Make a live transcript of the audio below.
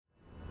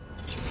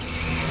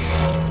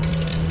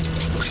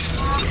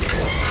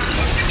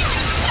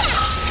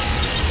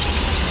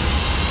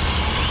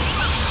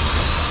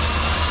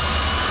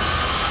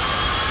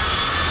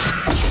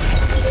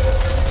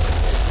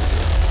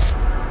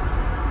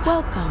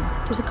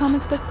Welcome to the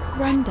Comic Book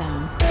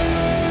Rundown.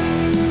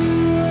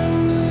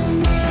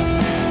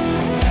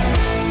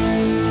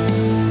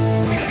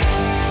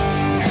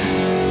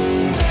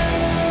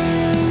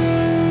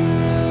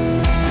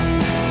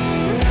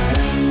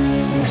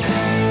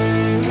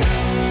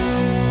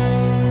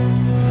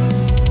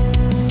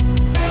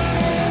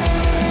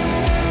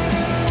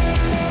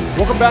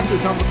 Welcome back to the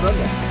Comic Book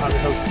Rundown. I'm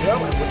your host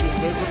Joe, and with me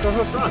today is my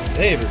co-host Ron.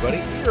 Hey everybody.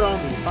 We are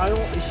on the final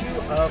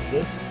issue of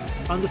this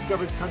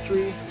Undiscovered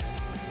Country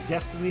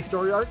Destiny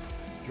story arc.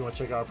 If you want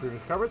to check out our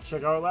previous coverage,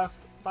 check out our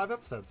last 5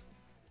 episodes.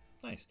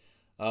 Nice.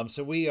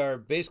 So we are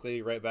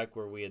basically right back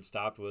where we had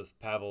stopped with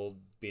Pavel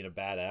being a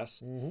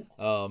badass.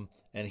 Mm-hmm.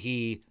 And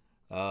he,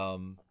 he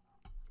riding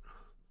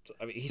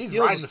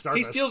the starfish.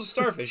 He steals a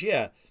starfish,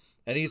 yeah.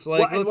 And he's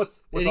like,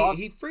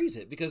 he frees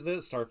it because the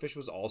starfish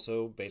was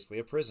also basically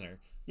a prisoner.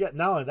 Yeah,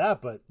 not only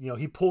that, but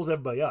he pulls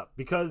everybody up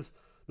because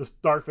the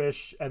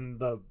starfish and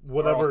the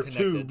whatever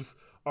tubes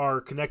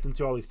are connecting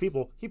to all these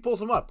people. He pulls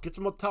them up, gets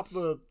them on top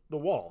of the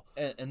wall,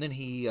 and then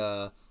he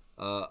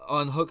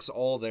unhooks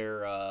all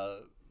their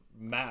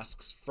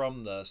masks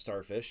from the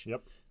starfish.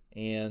 Yep.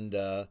 And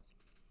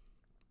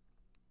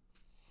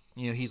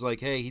he's like,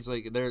 hey,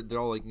 they're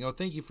all like,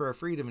 thank you for our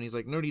freedom. And he's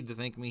like, no need to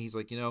thank me. He's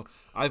like,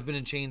 I've been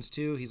in chains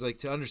too. He's like,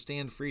 to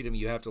understand freedom,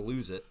 you have to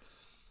lose it.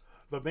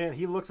 But man,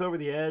 he looks over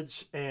the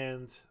edge,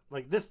 and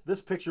like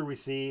this picture we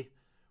see,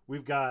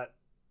 we've got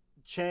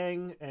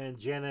Chang and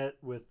Janet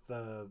with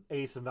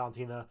Ace and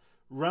Valentina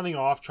running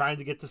off, trying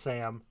to get to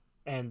Sam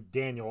and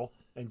Daniel,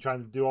 and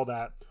trying to do all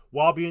that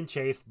while being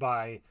chased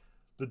by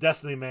the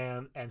Destiny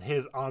Man and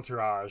his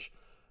entourage,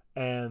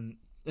 and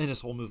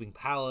his whole moving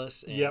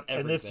palace. And yep,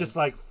 everything. And it's just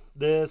like,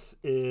 this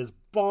is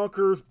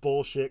bonkers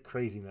bullshit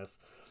craziness.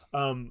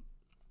 So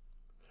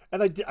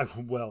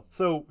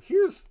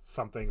here's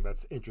something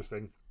that's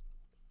interesting.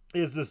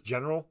 Is this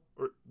general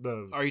or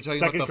the? Are you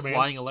talking about the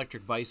Flying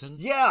Electric Bison?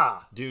 Yeah,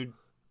 dude,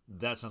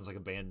 that sounds like a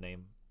band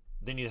name.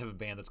 They need to have a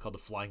band that's called the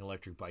Flying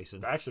Electric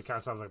Bison. That actually kind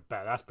of sounds like a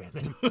badass band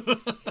name.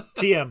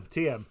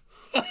 TM.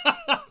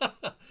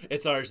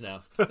 It's ours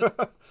now.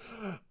 But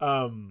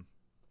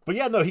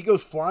yeah, no, he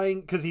goes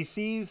flying because he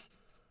sees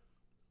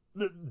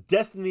the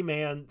Destiny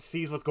Man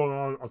sees what's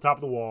going on top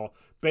of the wall.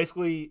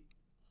 Basically,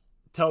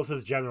 tells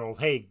his generals,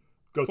 "Hey,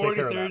 go take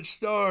care of that." 43rd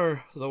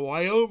Star, the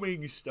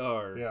Wyoming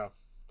Star. Yeah.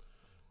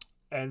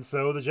 And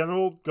so the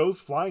general goes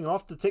flying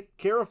off to take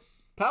care of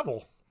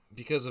Pavel.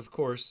 Because, of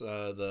course,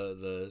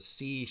 the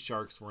sea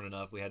sharks weren't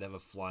enough. We had to have a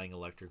flying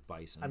electric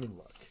bison. I mean,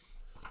 look.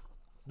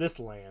 This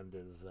land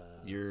is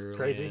your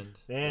crazy.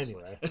 Land.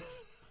 Anyway.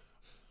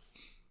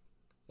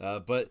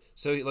 But,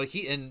 so, like,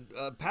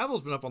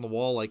 Pavel's been up on the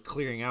wall, like,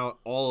 clearing out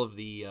all of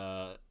the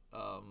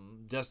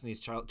Destiny's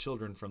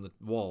children from the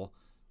wall.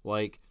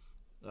 Like,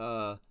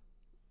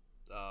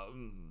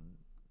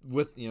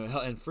 with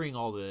and freeing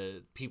all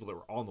the people that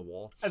were on the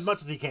wall as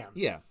much as he can.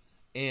 Yeah.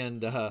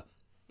 And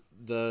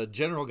the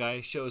general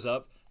guy shows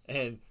up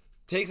and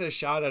takes a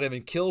shot at him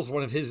and kills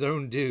one of his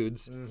own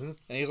dudes. Mm-hmm.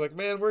 And he's like,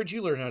 man, where'd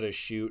you learn how to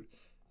shoot?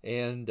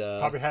 And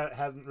probably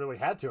hadn't really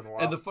had to in a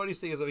while. And the funniest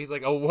thing is that he's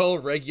like, a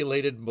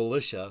well-regulated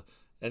militia.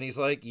 And he's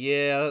like,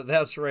 yeah,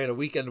 that's right, a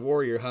weekend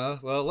warrior, huh?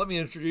 Well, let me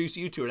introduce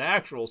you to an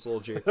actual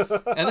soldier.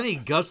 And then he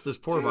guts this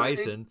poor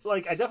bison. I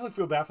definitely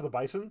feel bad for the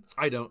bison.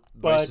 I don't.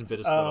 Bison bit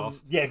his foot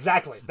off. Yeah,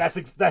 exactly. That's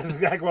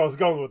exactly where I was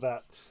going with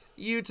that.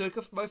 You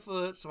took my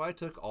foot, so I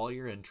took all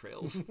your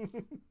entrails.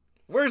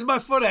 Where's my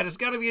foot at? It's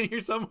got to be in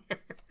here somewhere.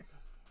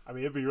 I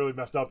mean, it'd be really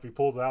messed up if he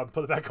pulled it out and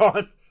put it back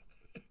on.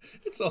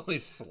 It's only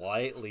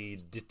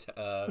slightly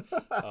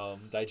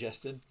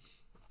digested.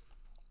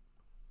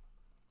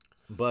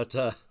 But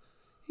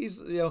he's,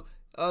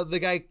 the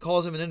guy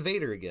calls him an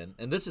invader again.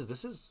 And this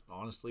is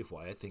honestly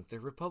why I think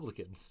they're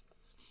Republicans.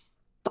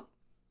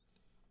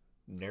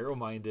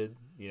 Narrow-minded,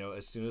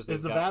 as soon as they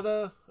Is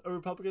Nevada a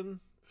Republican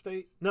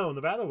state? No,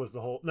 Nevada was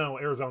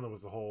Arizona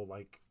was the whole,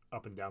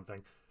 up and down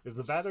thing. Is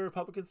Nevada a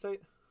Republican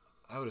state?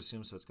 I would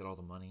assume so. It's got all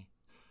the money.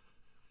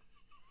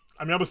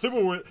 I mean, I'm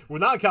assuming we're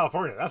not in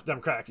California. That's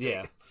Democratic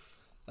state.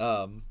 Yeah.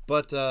 And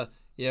then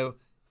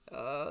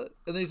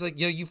he's like,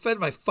 you fed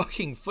my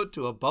fucking foot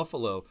to a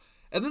buffalo.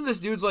 And then this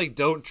dude's like,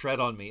 don't tread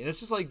on me. And it's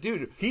just like,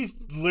 dude. He's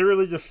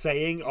literally just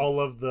saying all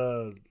of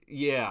the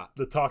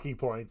talking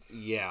points.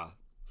 Yeah.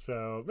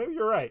 So maybe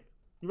you're right.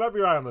 You might be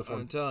right on this one.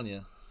 I'm telling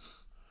you.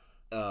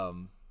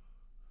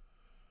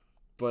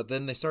 But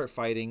then they start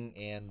fighting,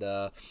 and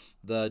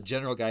the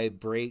general guy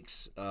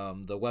breaks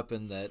the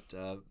weapon that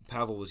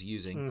Pavel was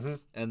using, mm-hmm.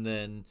 and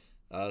then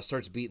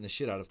starts beating the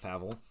shit out of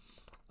Pavel.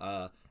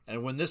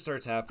 And when this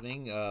starts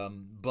happening,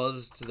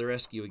 Buzz to the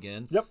rescue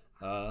again. Yep.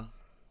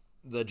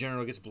 The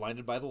general gets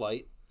blinded by the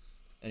light,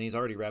 and he's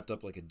already wrapped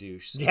up like a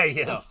douche. So, yeah, he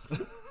is.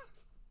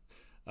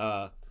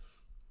 No.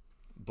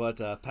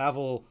 But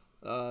Pavel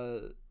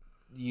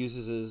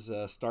uses his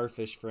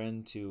starfish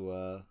friend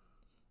to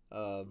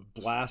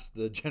blast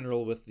the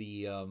general with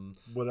the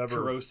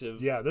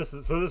corrosive. Yeah, this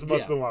must have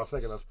been what I was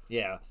thinking of.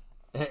 Yeah,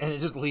 and it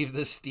just leaves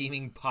this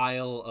steaming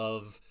pile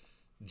of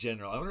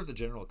general. I wonder if the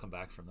general will come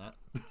back from that.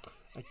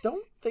 I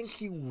don't think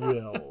he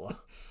will.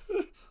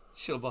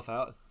 She'll buff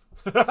out.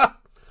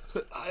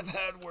 I've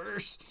had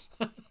worse.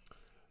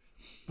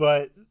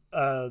 But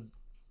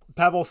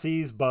Pavel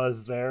sees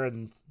Buzz there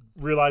and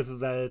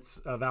realizes that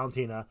it's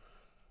Valentina,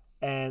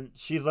 and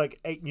she's like,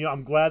 "Hey,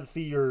 I'm glad to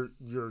see you're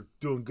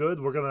doing good.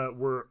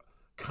 We're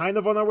kind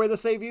of on our way to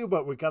save you,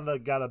 but we kind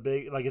of got a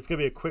big it's gonna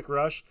be a quick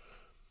rush."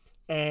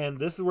 And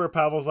this is where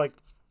Pavel's like,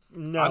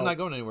 "No, I'm not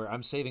going anywhere.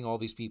 I'm saving all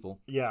these people."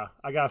 Yeah,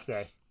 I gotta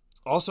stay.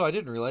 Also, I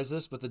didn't realize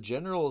this, but the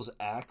general's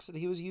axe that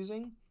he was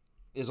using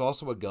is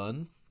also a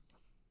gun.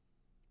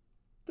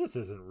 This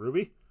isn't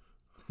Ruby.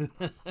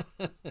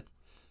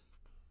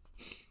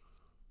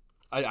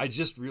 I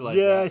just realized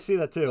Yeah, that. I see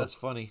that too. That's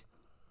funny.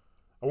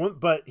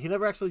 But he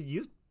never actually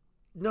used.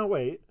 No,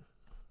 wait.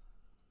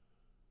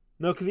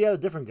 No, because he had a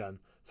different gun.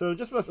 So it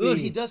just must be. Well,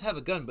 he does have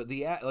a gun, but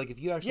if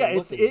you actually Yeah,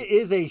 look it at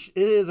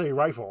is a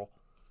rifle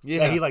yeah,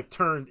 that he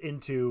turned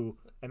into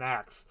an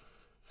axe.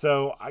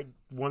 So I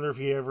wonder if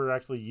he ever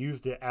actually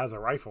used it as a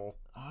rifle.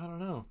 I don't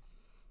know.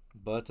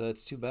 But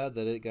it's too bad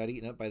that it got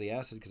eaten up by the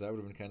acid, because that would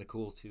have been kind of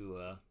cool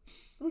to.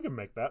 We can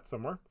make that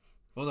somewhere.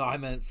 Well, no, I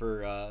meant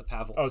for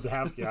Pavel. Oh, to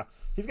have yeah,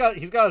 he's got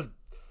an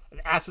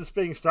acid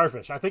spitting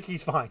starfish. I think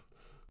he's fine.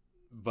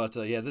 But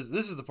yeah, this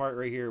is the part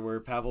right here where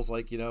Pavel's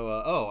like,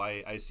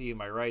 I see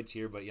my rights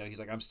here, but he's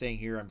like, I'm staying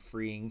here, I'm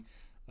freeing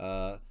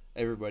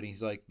everybody.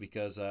 He's like,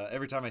 because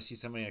every time I see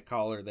somebody in a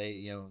collar,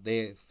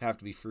 they have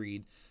to be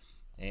freed.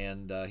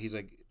 And he's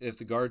like, if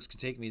the guards could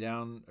take me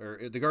down, or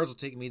if the guards will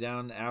take me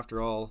down,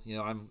 after all,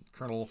 I'm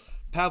Colonel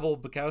Pavel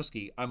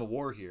Bukowski. I'm a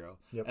war hero.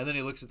 Yep. And then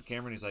he looks at the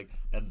camera and he's like,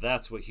 and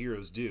that's what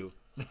heroes do.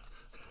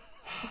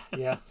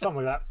 Yeah,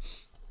 something like that.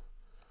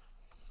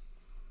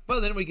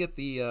 But then we get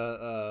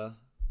the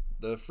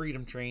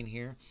Freedom Train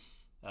here,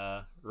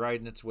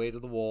 riding its way to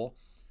the wall.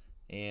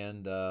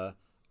 And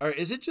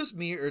is it just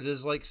me, or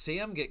does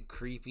Sam get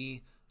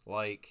creepy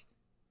right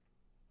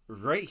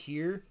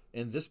here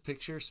in this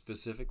picture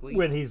specifically?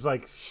 When he's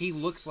he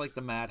looks like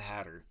the Mad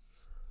Hatter.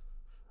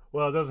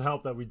 Well, it doesn't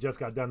help that we just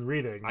got done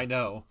reading. I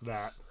know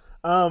that.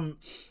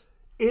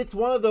 It's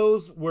one of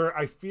those where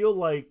I feel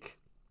like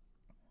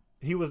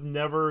he was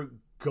never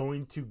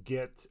going to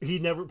get. He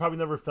probably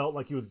never felt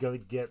like he was going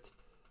to get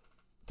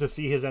to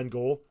see his end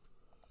goal,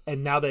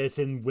 and now that it's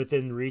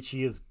within reach,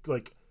 he is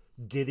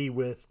giddy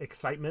with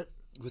excitement,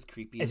 with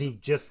creepy, and he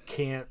just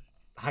can't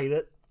hide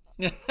it.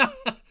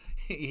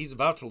 He's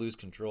about to lose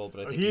control,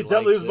 but I think he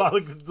definitely is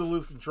likes about to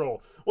lose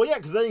control. Well, yeah,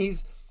 because then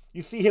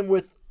you see him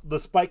with the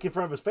spike in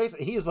front of his face,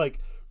 and he is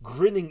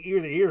grinning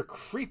ear to ear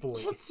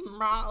creepily. It's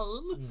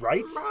mine,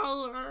 right?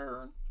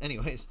 Mine.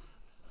 Anyways,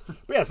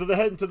 but yeah, so they're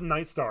heading to the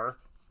Ninth Star,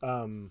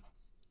 the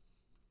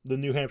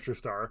New Hampshire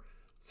Star,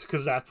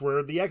 because that's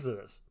where the exit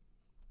is.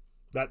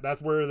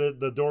 That's where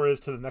the door is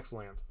to the next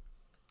land.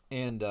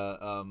 And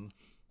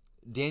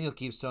Daniel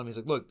keeps telling me,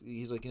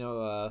 he's like,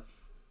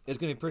 it's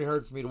gonna be pretty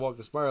hard for me to walk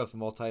the spiral if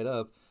I'm all tied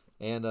up.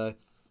 And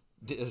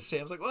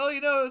Sam's like, well,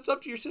 it's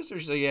up to your sister.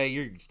 She's like, yeah,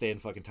 you're staying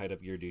fucking tied up.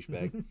 You're a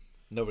douchebag.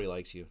 Nobody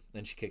likes you.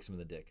 Then she kicks him in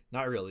the dick.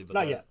 Not really, but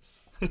not yet.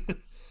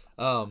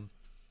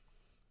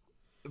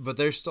 But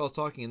they're still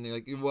talking, and they're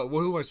like,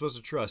 who am I supposed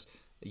to trust?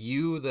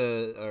 You,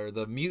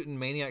 the mutant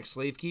maniac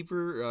slave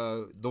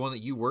keeper, the one that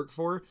you work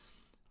for?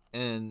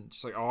 And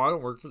she's like, oh, I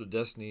don't work for the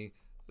Destiny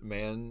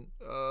man.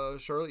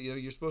 Charlotte,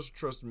 you're supposed to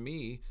trust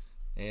me.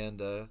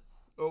 And oh,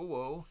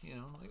 whoa,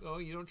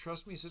 you don't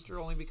trust me, sister,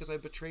 only because I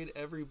betrayed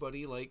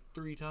everybody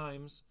 3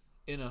 times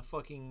in a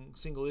fucking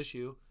single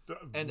issue.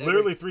 And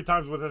literally 3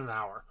 times within an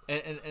hour.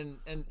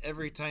 And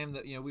every time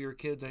that we were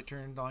kids, I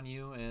turned on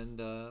you. And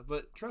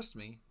but trust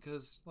me,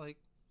 because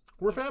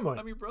we're family.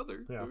 I'm your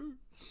brother. Yeah.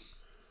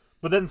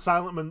 But then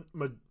silent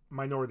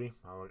minority.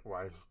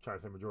 Why I was trying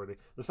to say majority.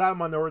 The silent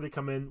minority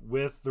come in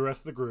with the rest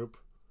of the group.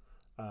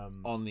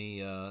 On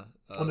the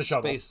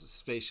shuttle.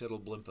 space shuttle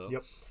Blimpo.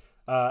 Yep.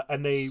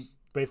 And they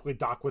basically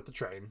dock with the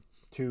train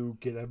to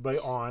get everybody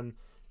on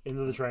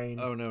into the train.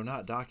 Oh no,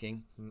 not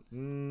docking.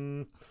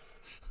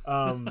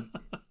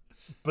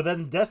 But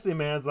then Destiny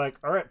Man's like,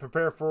 all right,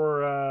 prepare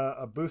for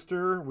a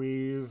booster.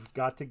 We've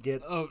got to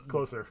get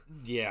closer.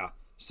 Yeah.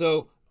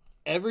 So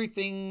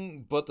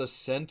everything but the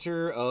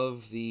center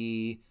of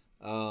the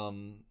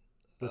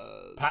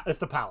it's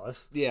the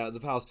palace. Yeah, the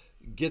palace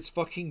gets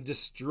fucking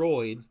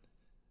destroyed,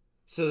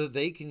 so that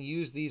they can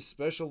use these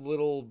special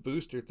little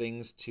booster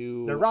things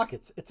to. They're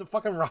rockets. It's a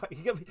fucking rocket.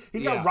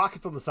 He's got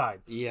rockets on the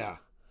side. Yeah.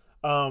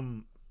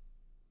 But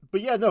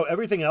yeah, no.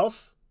 Everything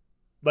else,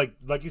 like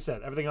you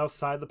said, everything else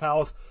side the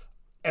palace.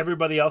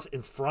 Everybody else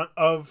in front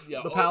of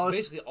the palace.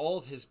 Basically, all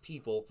of his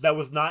people that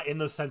was not in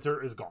the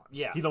center is gone.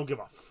 Yeah. He don't give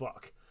a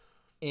fuck.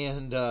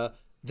 And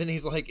then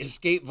he's like,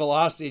 escape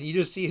velocity, and you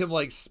just see him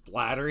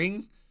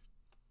splattering.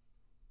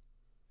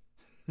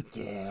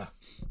 Yeah.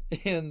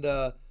 And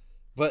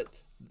but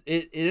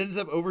it ends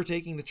up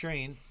overtaking the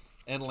train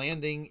and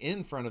landing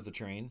in front of the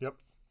train. Yep.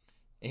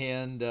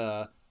 And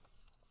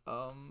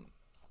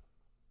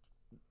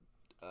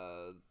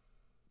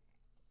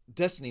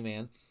Destiny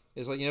Man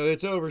is like,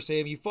 it's over,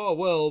 Sam. You fought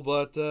well,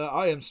 but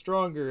I am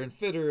stronger and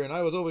fitter, and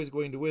I was always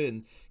going to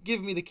win.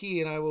 Give me the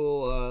key, and I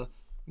will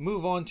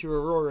move on to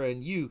Aurora,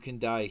 and you can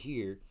die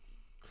here.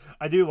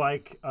 I do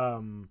like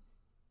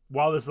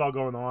while this is all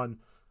going on,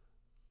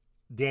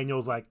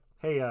 Daniel's like,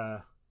 hey,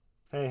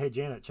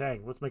 Janet,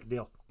 Chang, let's make a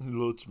deal.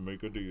 Let's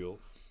make a deal.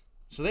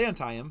 So they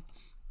untie him,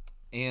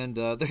 and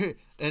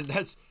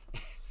that's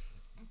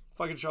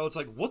fucking Charlotte's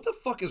like, what the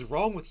fuck is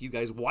wrong with you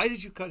guys? Why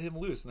did you cut him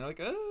loose? And they're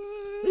like,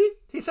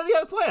 He said he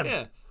had a plan.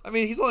 yeah. I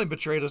mean, he's only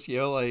betrayed us,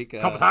 like... A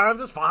couple times,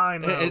 it's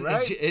fine, though, and,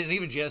 right? and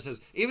even Janet says,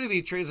 even if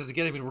he betrays us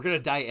again, I mean, we're going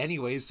to die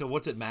anyways, so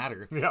what's it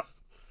matter? Yeah.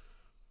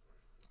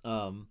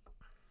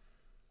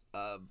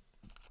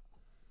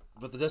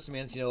 But the Destiny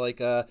Man's,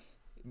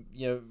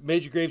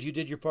 Major Graves, you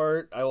did your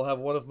part. I will have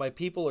one of my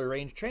people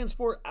arrange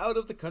transport out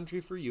of the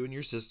country for you and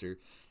your sister.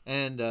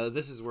 And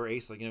this is where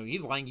Ace,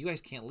 he's lying. You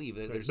guys can't leave.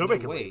 There's no Nobody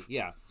can way. leave.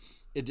 Yeah.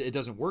 It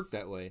doesn't work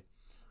that way.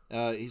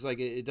 He's like,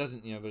 it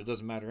doesn't, but it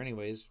doesn't matter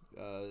anyways.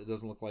 It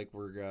doesn't look like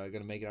we're going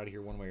to make it out of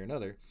here one way or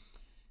another.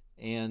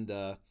 And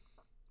then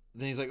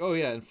he's like, oh,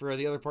 yeah, and for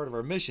the other part of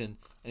our mission,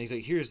 and he's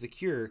like, here's the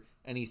cure.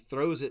 And he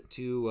throws it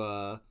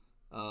to...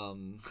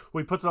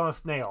 he puts it on a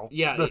snail.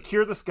 Yeah, to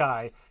cure the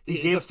sky. He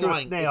gives to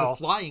a snail. It's a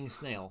flying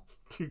snail.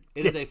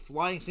 It is a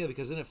flying snail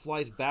because then it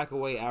flies back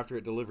away after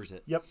it delivers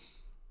it. Yep.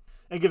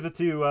 And gives it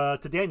to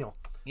Daniel.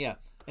 Yeah,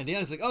 and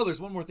Daniel's like, "Oh, there's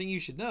one more thing you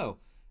should know."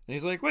 And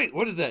he's like, "Wait,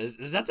 what is that?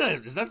 Is that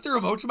the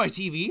remote to my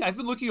TV? I've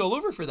been looking all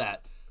over for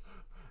that."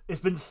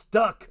 It's been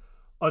stuck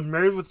on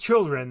Married with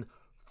Children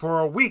for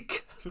a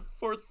week.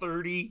 For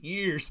 30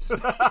 years.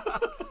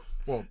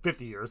 Well,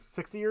 50 years,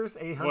 60 years,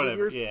 800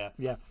 Whatever. years. Yeah.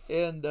 Yeah.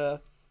 And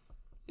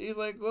he's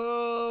like,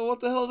 well, what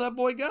the hell's that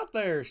boy got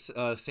there?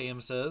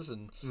 Sam says.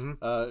 And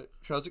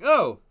Charlotte's like,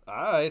 oh,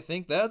 I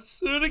think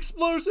that's an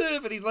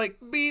explosive. And he's like,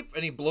 beep.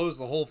 And he blows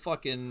the whole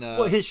fucking...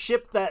 well, his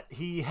ship that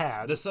he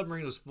had... The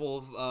submarine was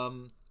full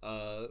of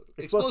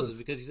explosives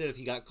because he said if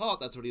he got caught,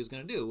 that's what he was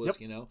going to do. Was,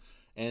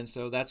 And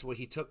so that's what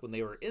he took when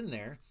they were in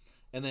there.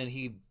 And then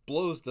he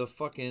blows the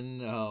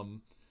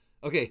fucking...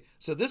 Okay,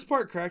 so this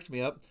part cracked me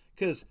up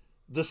because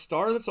the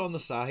star that's on the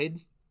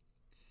side...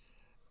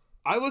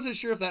 I wasn't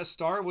sure if that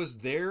star was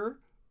there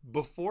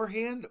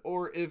beforehand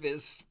or if it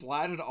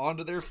splatted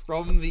onto there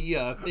from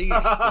the thing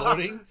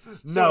exploding.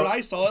 So No. when I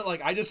saw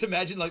it, I just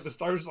imagined the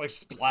star was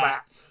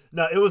splat.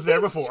 No, it was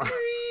there before.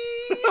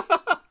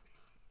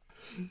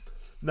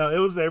 No, it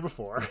was there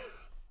before.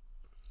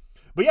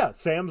 But yeah,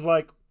 Sam's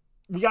like,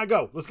 we gotta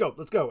go. Let's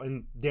go.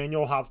 And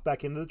Daniel hops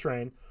back into the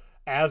train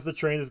as the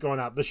train is going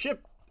out. The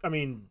ship,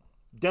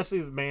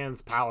 Destiny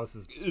Man's palace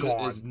is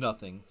gone. Is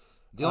nothing.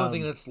 The only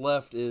thing that's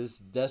left is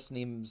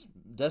Destiny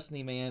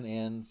Man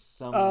and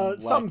some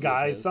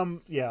guy,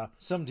 some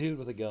dude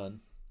with a gun.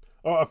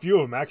 Oh, a few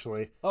of them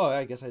actually. Oh,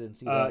 I guess I didn't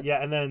see that.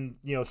 Yeah, and then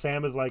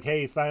Sam is like,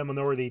 "Hey, Simon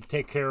Northy,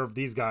 take care of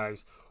these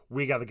guys.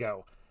 We got to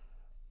go."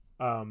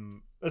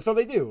 And so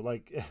they do.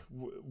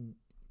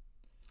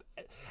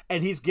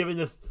 And he's giving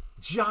this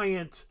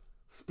giant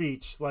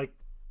speech,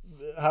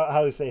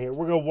 how they say here,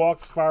 "We're gonna walk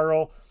the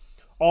spiral,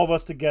 all of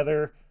us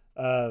together."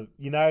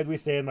 United we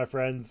stand, my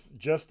friends.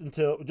 Just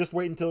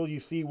wait until you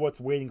see what's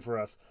waiting for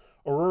us.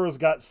 Aurora's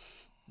got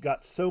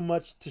so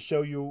much to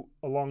show you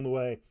along the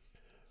way.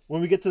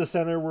 When we get to the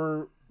center,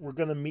 we're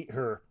gonna meet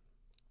her.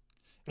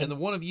 And the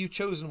one of you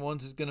chosen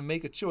ones is gonna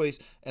make a choice,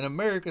 and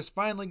America's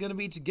finally gonna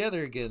be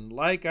together again,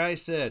 like I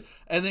said.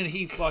 And then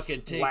he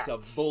fucking takes a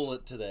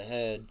bullet to the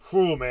head.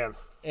 Cool, man.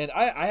 And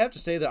I have to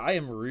say that I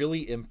am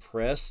really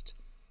impressed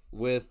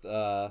with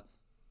the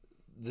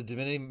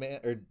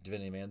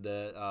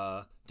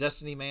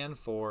Destiny Man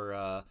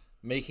for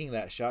making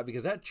that shot,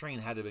 because that train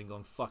had to have been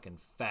going fucking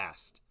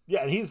fast.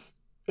 Yeah, and he's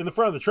in the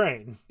front of the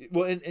train.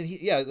 Well, and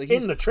he's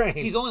in the train.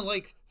 He's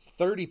only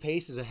 30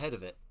 paces ahead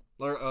of it,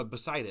 or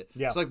beside it.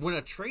 Yeah. So when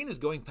a train is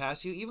going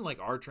past you, even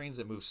our trains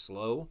that move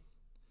slow,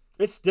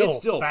 it's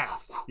still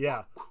fast.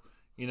 Yeah.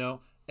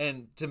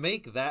 And to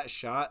make that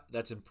shot,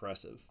 that's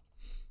impressive.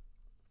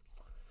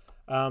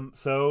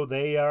 So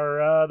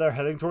they're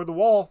heading toward the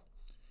wall.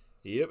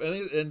 Yep,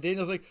 and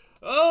Daniel's like,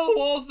 oh, the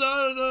wall's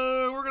done,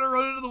 we're going to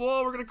run into the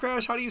wall, we're going to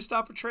crash, how do you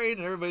stop a train?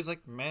 And everybody's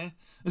like, meh.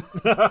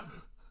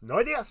 No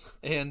idea.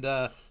 And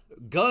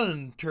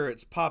gun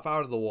turrets pop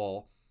out of the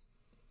wall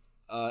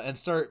and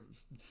start,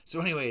 so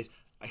anyways,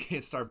 I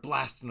can start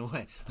blasting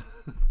away.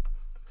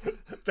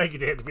 Thank you,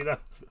 Dan DeVito.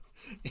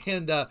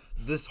 And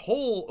this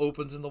hole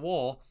opens in the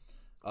wall.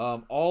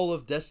 All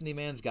of Destiny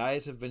Man's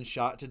guys have been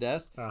shot to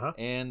death,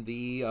 and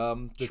the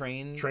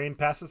train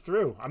passes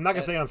through. I'm not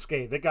gonna say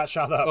unscathed. It got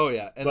shot up. Oh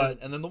yeah,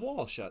 and then the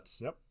wall shuts.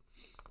 Yep.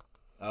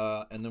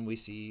 And then we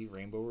see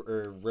red,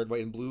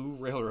 white, and blue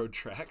railroad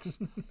tracks.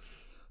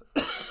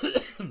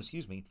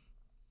 Excuse me.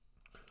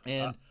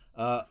 And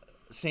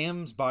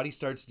Sam's body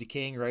starts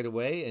decaying right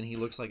away, and he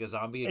looks like a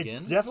zombie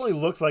again. It definitely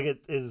looks like it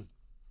is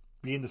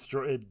being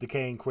destroyed,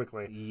 decaying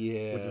quickly.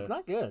 Yeah, which is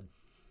not good.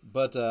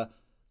 But they're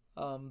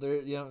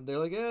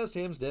like, yeah,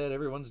 Sam's dead.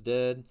 Everyone's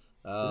dead.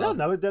 Is that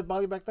another dead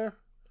body back there?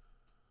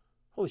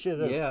 Holy shit!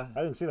 It is. Yeah,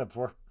 I didn't see that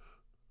before.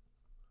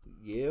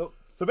 Yep.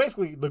 So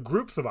basically, the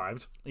group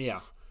survived.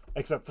 Yeah,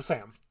 except for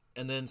Sam.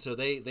 And then so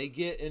they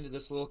get into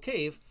this little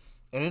cave,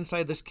 and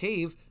inside this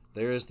cave,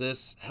 there is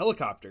this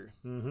helicopter.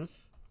 Mm-hmm.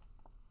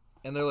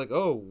 And they're like,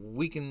 oh,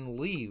 we can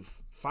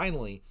leave,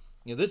 finally.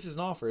 This is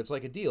an offer. It's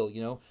like a deal,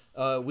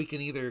 we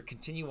can either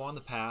continue on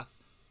the path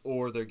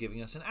or they're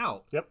giving us an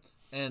out. Yep.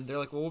 And they're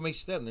like, well, what makes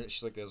you stand? And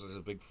she's like, there's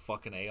a big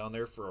fucking A on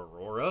there for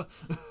Aurora.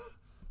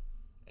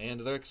 And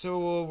they're like,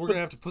 so we're going to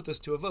have to put this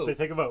to a vote. They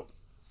take a vote.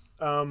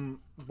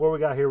 What we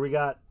got here? We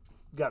got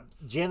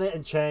Janet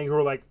and Chang who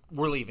are like,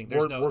 we're leaving.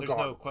 There's we're no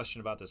gone.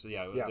 question about this.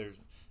 Yeah. Yeah.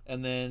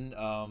 And then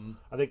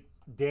I think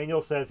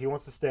Daniel says he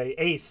wants to stay.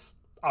 Ace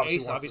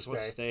obviously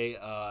wants to stay.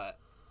 I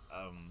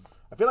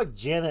feel like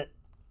Janet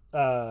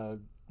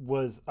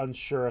was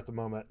unsure at the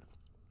moment.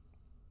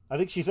 I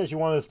think she said she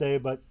wanted to stay,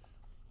 but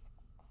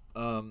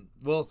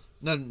well,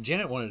 no,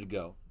 Janet wanted to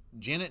go.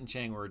 Janet and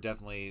Chang were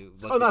definitely.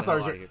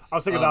 Sorry. I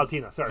was thinking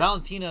Valentina. Sorry.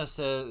 Valentina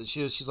says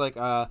she's like,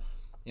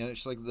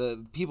 she's like,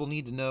 the people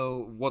need to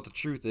know what the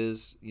truth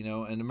is,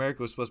 and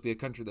America was supposed to be a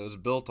country that was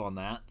built on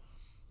that.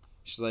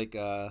 She's like,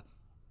 I'm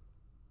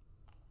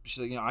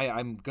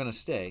gonna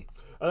stay.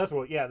 Oh, that's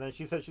what. Yeah. And then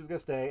she said she's gonna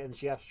stay, and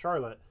she asked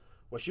Charlotte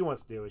what she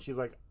wants to do, and she's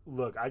like,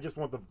 "Look, I just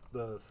want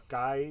the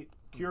sky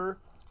cure,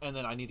 and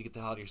then I need to get the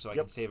hell out of here so I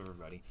can save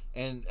everybody."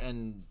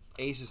 And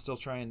Ace is still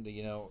trying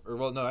to, or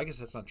well, no, I guess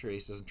that's not true.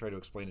 Ace doesn't try to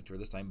explain it to her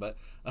this time, but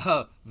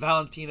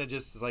Valentina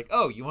just is like,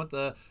 "Oh, you want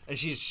the?" And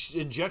she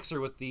injects her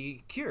with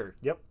the cure.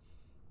 Yep.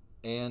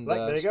 And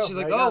there you go. She's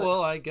like, "Oh,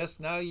 well, I guess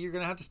now you're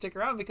gonna have to stick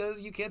around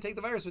because you can't take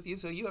the virus with you,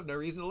 so you have no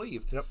reason to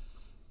leave." Yep.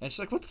 And she's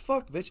like, "What the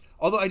fuck, bitch?"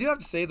 Although I do have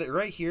to say that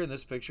right here in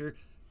this picture,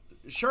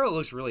 Charlotte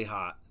looks really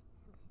hot.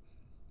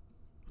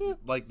 Yeah.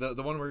 Like the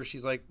one where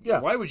she's like,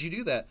 why would you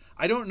do that?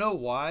 I don't know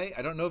why.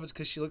 I don't know if it's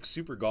because she looks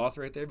super goth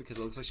right there because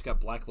it looks like she got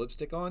black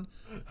lipstick on.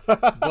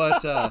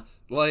 But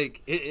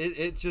like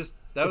it just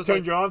that was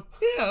turned you on?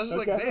 Yeah, I was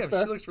just like, damn,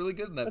 she looks really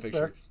good in that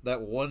picture. Fair.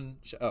 That one.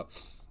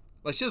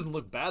 Like she doesn't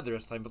look bad the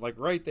rest of the time, but like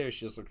right there,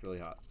 she just looked really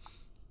hot.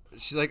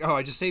 She's like, oh,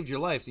 I just saved your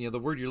life. The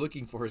word you're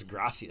looking for is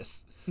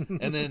gracias.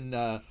 And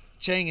then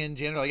Chang and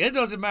Janet are like, it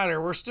doesn't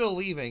matter. We're still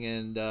leaving.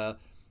 And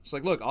she's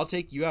like, look, I'll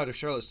take you out if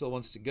Charlotte still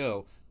wants to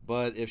go.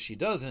 But if she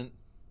doesn't,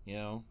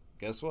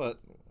 guess what?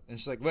 And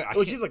she's like, wait,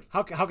 she's like,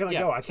 how can I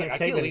go? I can't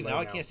save leave now.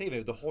 I can't save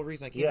it. The whole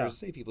reason I came here was to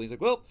save people. He's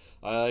like, well,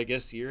 I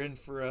guess you're in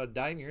for a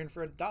dime. You're in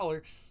for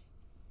 $1.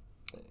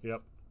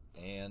 Yep.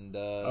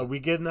 And we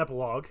get an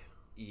epilogue.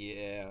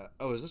 Yeah.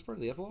 Oh, is this part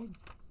of the epilogue?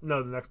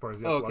 No, the next part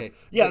is the epilogue. Okay.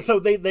 Yeah. So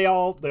they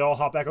all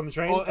hop back on the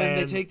train. Oh, and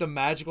they take the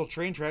magical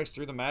train tracks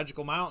through the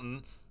magical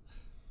mountain.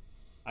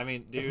 I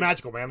mean, dude, it's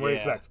magical, man. What do you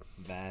expect?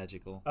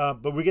 Magical.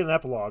 But we get an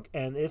epilogue,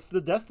 and it's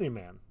the Destiny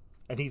Man,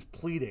 and he's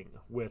pleading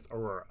with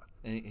Aurora.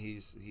 And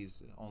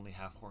he's only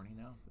half horny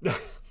now.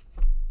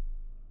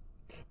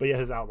 But yeah,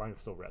 his outline is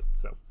still red.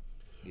 So,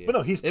 yeah. But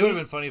no, it would have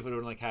been funny if it would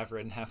have been like half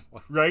red and half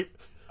white. Right.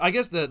 I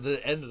guess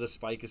the end of the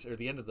spike is, or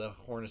the end of the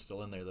horn is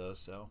still in there though.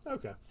 So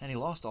okay. And he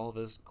lost all of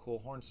his cool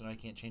horns, so now he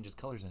can't change his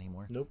colors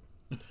anymore. Nope.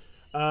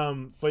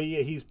 But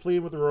yeah, he's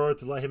pleading with Aurora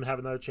to let him have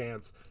another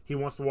chance. He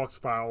wants to walk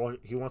Spiral.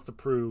 He wants to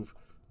prove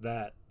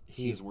that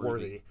he's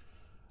worthy.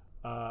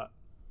 And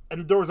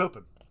the door's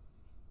open.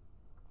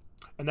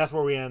 And that's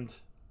where we end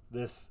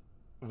this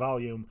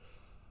volume.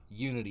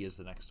 Unity is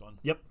the next one.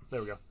 Yep, there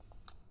we go.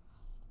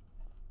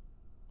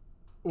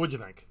 What'd you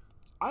think?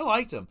 I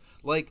liked him.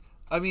 Like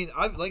I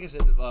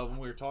said when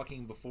we were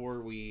talking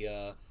before we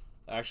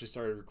actually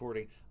started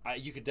recording,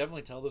 you could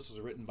definitely tell this was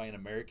written by an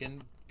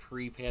American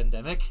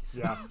pre-pandemic.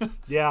 Yeah,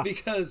 yeah.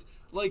 Because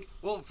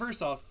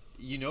first off,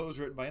 it was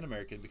written by an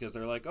American because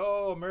they're like,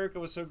 oh, America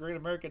was so great,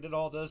 America did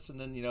all this, and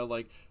then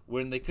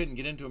when they couldn't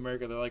get into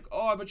America, they're like,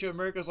 oh, I bet you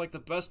America's like the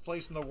best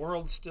place in the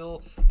world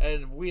still,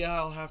 and we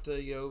all have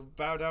to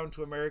bow down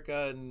to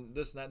America and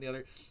this and that and the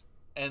other,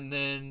 and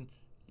then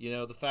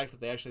the fact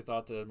that they actually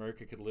thought that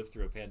America could live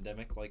through a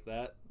pandemic like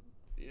that.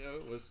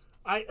 It was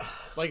like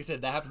I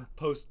said, that happened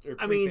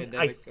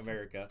pre-pandemic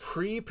America.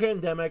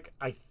 Pre-pandemic,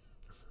 I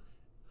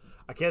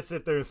can't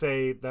sit there and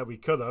say that we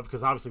could have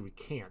because obviously we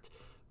can't.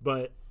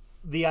 But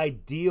the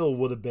ideal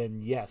would have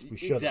been yes, we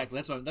should. Exactly.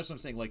 That's what I'm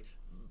saying. Like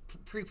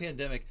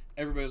pre-pandemic,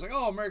 everybody was like,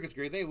 "Oh, America's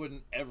great." They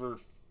wouldn't ever,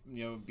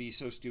 be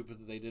so stupid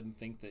that they didn't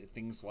think that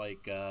things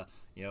like,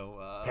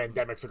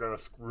 pandemics are going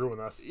to ruin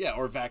us. Yeah,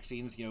 or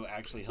vaccines,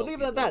 actually help. But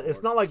even at that,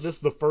 it's not like this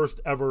is the first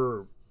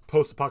ever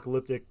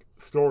post-apocalyptic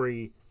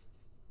story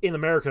in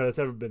America that's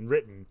ever been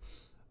written,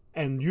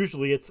 and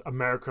usually it's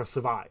America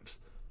survives.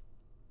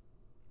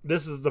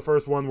 This is the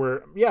first one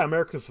where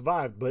America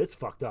survived, but it's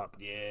fucked up.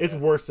 Yeah, it's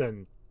worse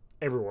than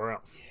everywhere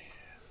else.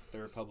 Yeah, the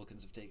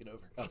Republicans have taken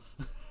over. Oh.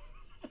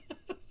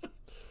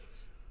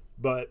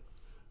 But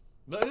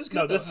no, it was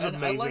good. This is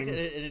amazing. I liked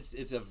it, and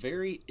it's a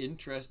very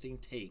interesting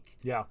take.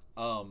 Yeah.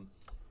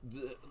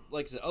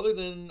 Like I said, other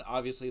than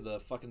obviously the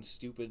fucking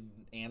stupid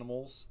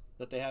animals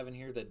that they have in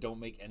here that don't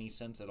make any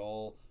sense at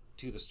all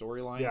to the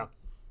storyline. Yeah.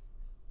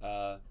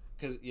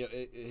 Because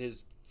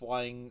his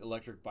flying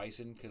electric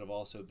bison could have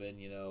also been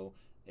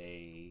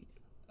a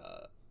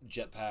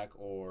jetpack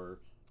or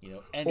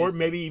anything. Or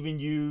maybe even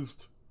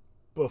used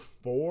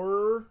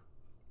before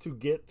to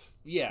get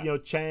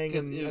Chang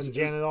and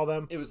Janet and all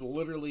them. It was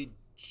literally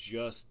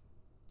just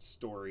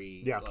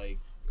story. Yeah. Like,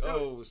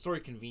 story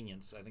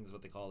convenience, I think is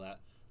what they call that.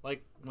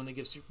 Like when they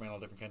give Superman all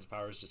different kinds of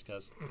powers just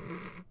because.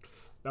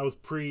 That was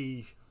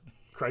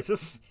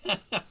pre-Crisis,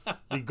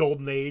 the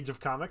golden age of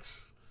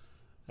comics,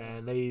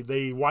 and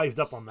they wised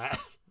up on that.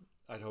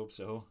 I'd hope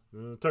so.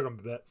 It took them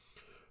a bit.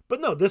 But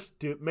no, this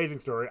amazing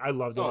story. I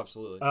loved it. Oh,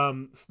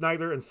 absolutely.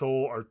 Snyder and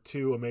Soule are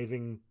two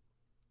amazing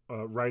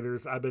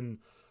writers. I've been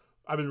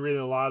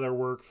reading a lot of their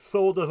works.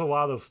 Soule does a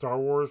lot of Star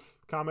Wars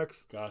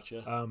comics.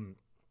 Gotcha.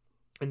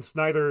 And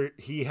Snyder,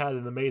 he had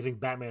an amazing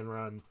Batman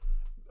run,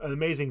 an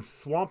amazing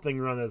Swamp Thing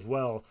run as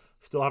well.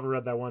 Still haven't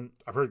read that one.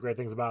 I've heard great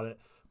things about it.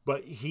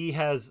 But he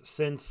has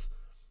since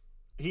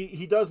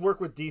he does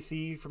work with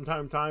DC from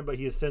time to time, but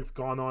he has since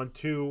gone on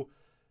to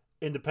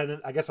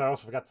independent. I guess I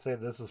also forgot to say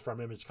that this is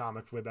from Image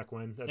Comics way back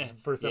when, the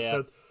first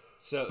episode.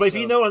 But if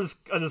you know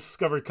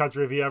Undiscovered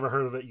Country, if you ever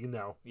heard of it, you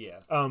know. Yeah.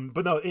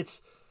 But no,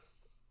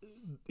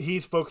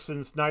 he's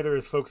focusing. Snyder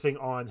is focusing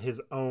on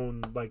his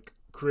own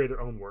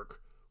creator-owned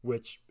work,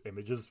 which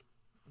Image is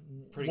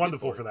pretty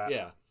wonderful for that.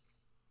 Yeah.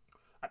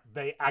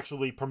 They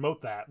actually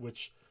promote that,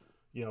 which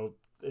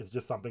is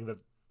just something that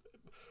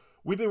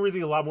we've been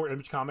reading a lot more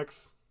Image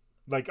Comics.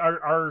 Like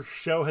our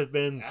show has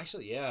been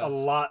actually a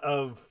lot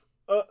of.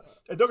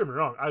 And don't get me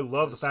wrong, I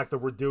love the fact that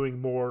we're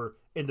doing more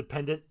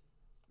independent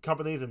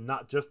companies and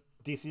not just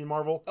DC and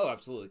Marvel. Oh,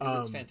 absolutely, because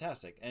it's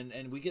fantastic,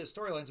 and we get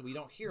storylines that we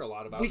don't hear a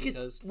lot about we get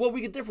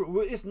different.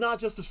 It's not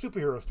just the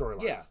superhero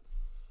storylines. Yeah,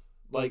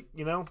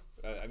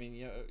 I mean,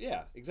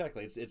 yeah,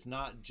 exactly. It's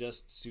not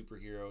just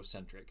superhero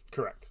centric.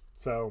 Correct.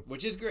 So,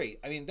 which is great.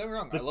 I mean, don't get me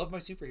wrong. I love my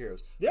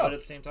superheroes. Yeah. But at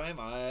the same time,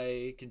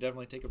 I can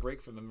definitely take a break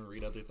from them and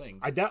read other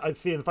things. I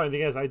see. And the funny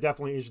thing is, I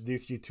definitely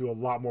introduced you to a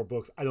lot more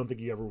books I don't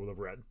think you ever would have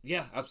read.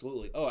 Yeah,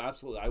 absolutely. Oh,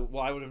 absolutely.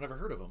 I would have never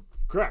heard of them.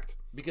 Correct.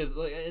 Because,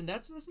 and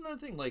that's another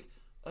thing. Like,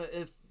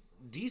 if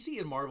DC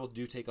and Marvel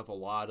do take up a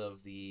lot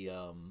of the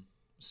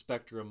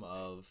spectrum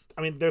of.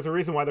 I mean, there's a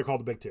reason why they're called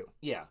the Big Two.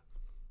 Yeah.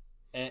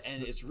 And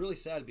it's really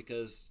sad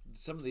because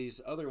some of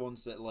these other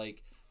ones that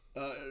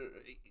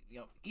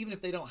even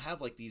if they don't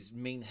have these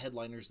main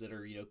headliners that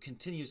are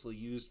continuously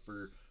used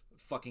for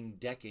fucking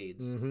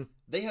decades,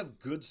 they have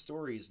good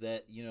stories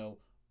that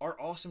are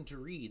awesome to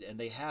read, and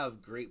they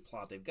have great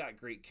plot. They've got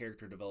great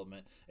character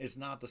development. It's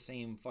not the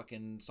same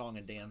fucking song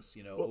and dance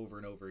over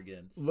and over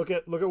again. Look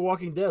at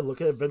Walking Dead.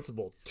 Look at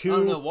Invincible. I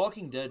don't know.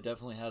 Walking Dead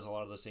definitely has a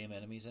lot of the same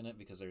enemies in it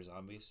because they're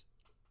zombies.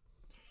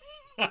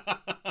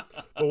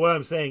 But what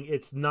I'm saying,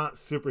 it's not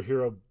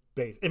superhero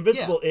based.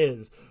 Invincible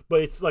is,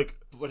 but it's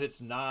but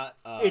it's not.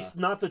 It's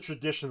not the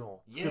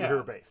traditional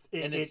superhero based.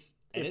 It is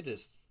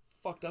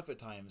fucked up at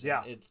times.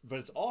 Yeah, but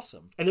it's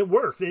awesome and it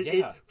works.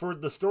 For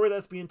the story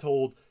that's being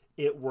told,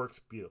 it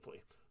works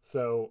beautifully.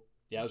 So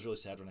I was really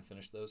sad when I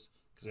finished those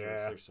because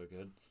they're so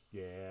good.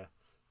 Yeah,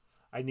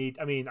 I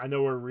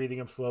know we're reading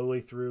them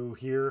slowly through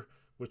here,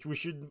 which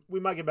we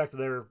might get back to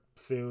there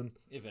soon.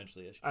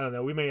 Eventually-ish. I don't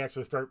know. We may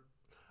actually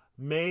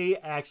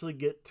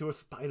get to a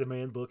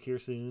Spider-Man book here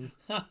soon.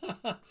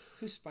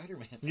 Who's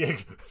Spider-Man? Yeah,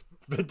 it's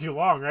been too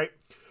long, right?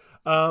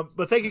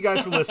 But thank you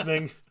guys for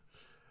listening.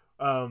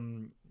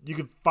 You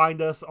can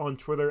find us on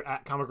Twitter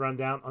at Comic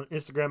Rundown, on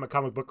Instagram at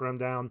Comic Book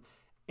Rundown,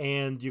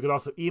 and you can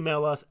also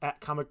email us at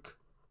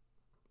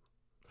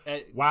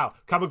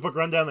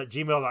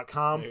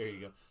comicbookrundown@gmail.com. There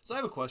you go. So I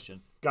have a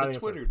question. On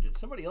Twitter, did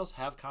somebody else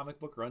have Comic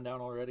Book Rundown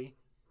already?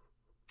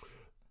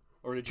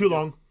 Or did Too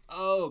long.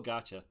 Oh,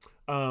 gotcha.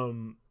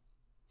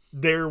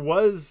 There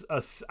was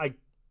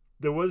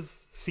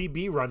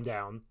CB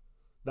Rundown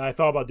that I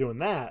thought about doing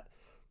that,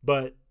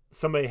 but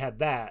somebody had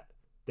that.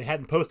 They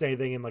hadn't posted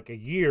anything in a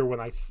year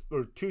or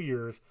 2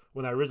 years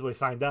when I originally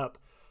signed up,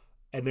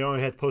 and they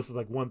only had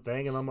posted one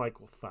thing, and I'm like,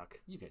 well, fuck.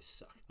 You guys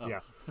suck. Oh.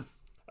 Yeah.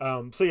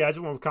 So yeah, I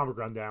just went with Comic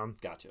Rundown.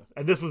 Gotcha.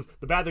 And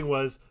the bad thing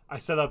was I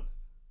set up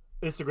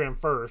Instagram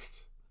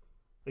first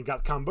and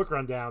got Comic Book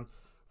Rundown,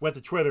 went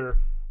to Twitter,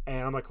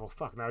 and I'm like, well,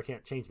 fuck, now I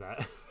can't change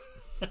that.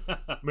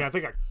 I mean, I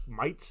think I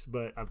might,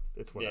 but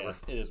it's whatever.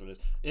 Yeah, it is what it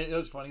is. It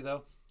was funny,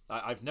 though.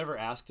 I've never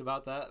asked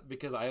about that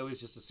because I always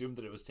just assumed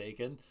that it was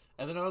taken.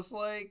 And then I was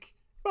like...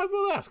 Might as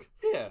well ask.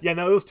 Yeah. Yeah,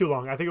 no, it was too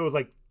long. I think it was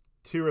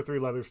 2 or 3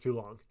 letters too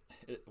long.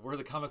 We're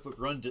the comic book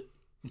run...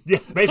 Yeah,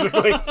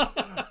 basically.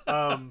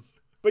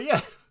 But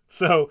yeah,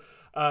 so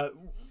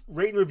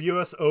rate and review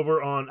us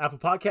over on Apple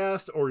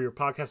Podcast or your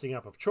podcasting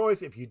app of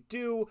choice. If you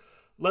do,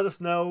 let us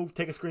know.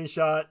 Take a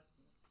screenshot.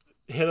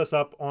 Hit us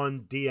up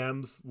on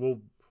DMs. We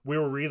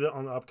will read it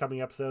on the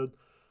upcoming episode.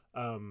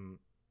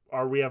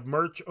 We have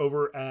merch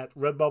over at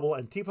Redbubble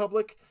and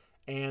TeePublic,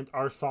 and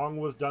our song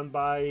was done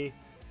by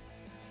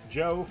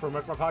Joe from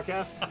Wreck My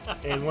Podcast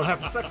and one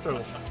half of Sex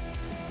Turtles.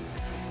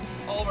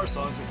 All of our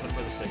songs were done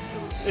by the Sex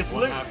Turtles.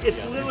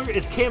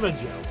 It's Cam and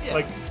Joe.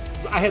 Yeah.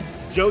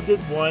 Joe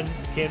did one,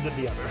 Cam did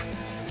the other.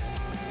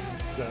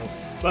 So,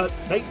 but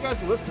thank you guys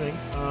for listening.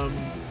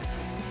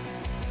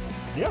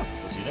 Yeah.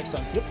 We'll see you next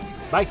time. Yep.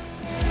 Bye.